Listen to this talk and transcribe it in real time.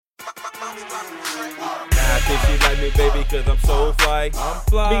Nah, I think she like me, baby, cause I'm so fly.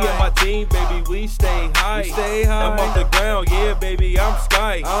 Me and my team, baby, we stay high. I'm off the ground, yeah, baby, I'm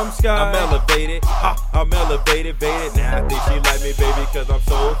sky. I'm elevated, I'm elevated, baby. Nah, I think she like me, baby, cause I'm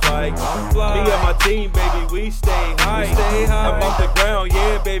so fly. Me and my team, baby, we stay high. I'm off the ground,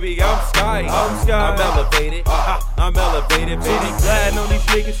 yeah, baby, I'm sky. I'm elevated, I'm elevated, baby. Gliding on these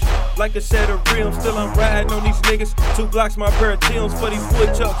niggas like a set of rims. Still I'm riding on these niggas. 2 blocks, my pair of Timbs for these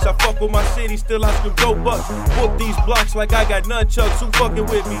woodchucks. I fuck with my city, still I scream go bucks. Whoop these blocks like I got nunchucks. Who fucking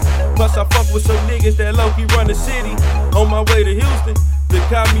with me? Plus I fuck with some niggas that low-key run the city. On my way to Houston, they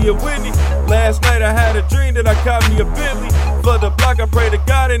caught me a Whitney. Last night I had a dream that I caught me a Bentley. For the block I pray to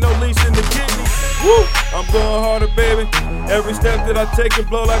God ain't no lease in the kidney. Woo! I'm going harder, baby. Every step that I take and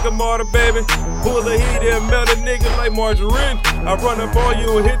blow like a martyr, baby. Pull the heat and melt a nigga like margarine. I run up on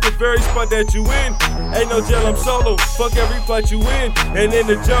you and hit the very spot that you in. Ain't no jail, I'm solo. Fuck every fight you in. And in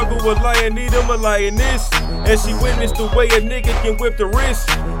the jungle, a lion need him a lioness. And she witnessed the way a nigga can whip the wrist.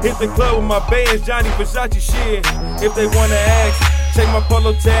 Hit the club with my bands, Johnny Versace shit. If they wanna ask, check my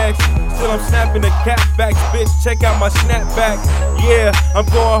polo tags. Still I'm snapping the catbacks, bitch. Check out my snapback. Yeah, I'm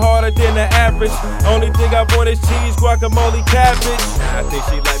going harder than the average. Only thing I want is cheese, guacamole, cabbage. Nah, I think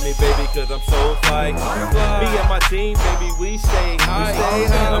she like me, baby, cause I'm so fly. Me and my team, baby, we stay high.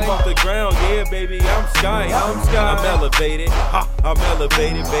 I'm off the ground, yeah, baby, I'm sky. I'm elevated, I'm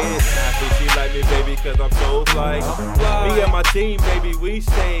elevated, baby. Nah, I think she like me, baby, cause I'm so fly. Me and my team, baby, we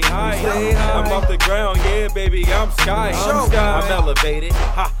stay high. I'm off the ground, yeah, baby, I'm sky. I'm elevated,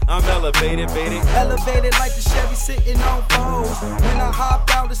 I'm elevated, baby. Elevated like the Chevy sitting on foes. When I hop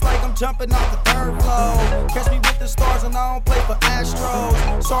out, it's like I'm jumping off the 3rd floor. Catch me with the stars and I don't play for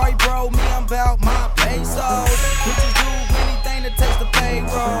Astros. Sorry, bro, me, I'm about my pesos. Bitches do anything to taste the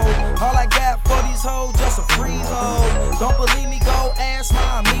payroll. All I got for these hoes, just a freeload. Don't believe me, go ask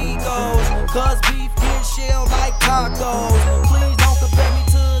my amigos. Cause beef get shelled like tacos. Please don't compare me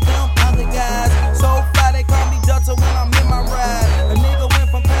to them other guys. So fly, they call me Delta when I'm in my ride. A nigga went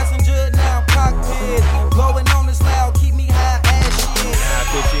from passenger, now cockpit. Blowing on this loud, keep me high as shit. Nah, I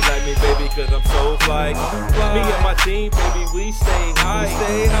think she like me, baby, cause I'm so fly. Me and my team, baby, we stay high.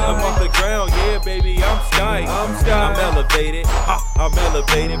 I'm off the ground, yeah, baby, I'm sky. I'm elevated, I'm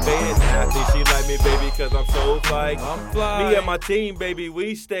elevated, baby. Nah, I think she like me, baby, cause I'm so fly. Me and my team, baby,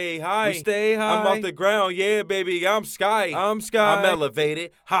 we stay high. I'm off the ground, yeah, baby, I'm sky. I'm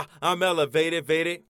elevated, I'm elevated, baby.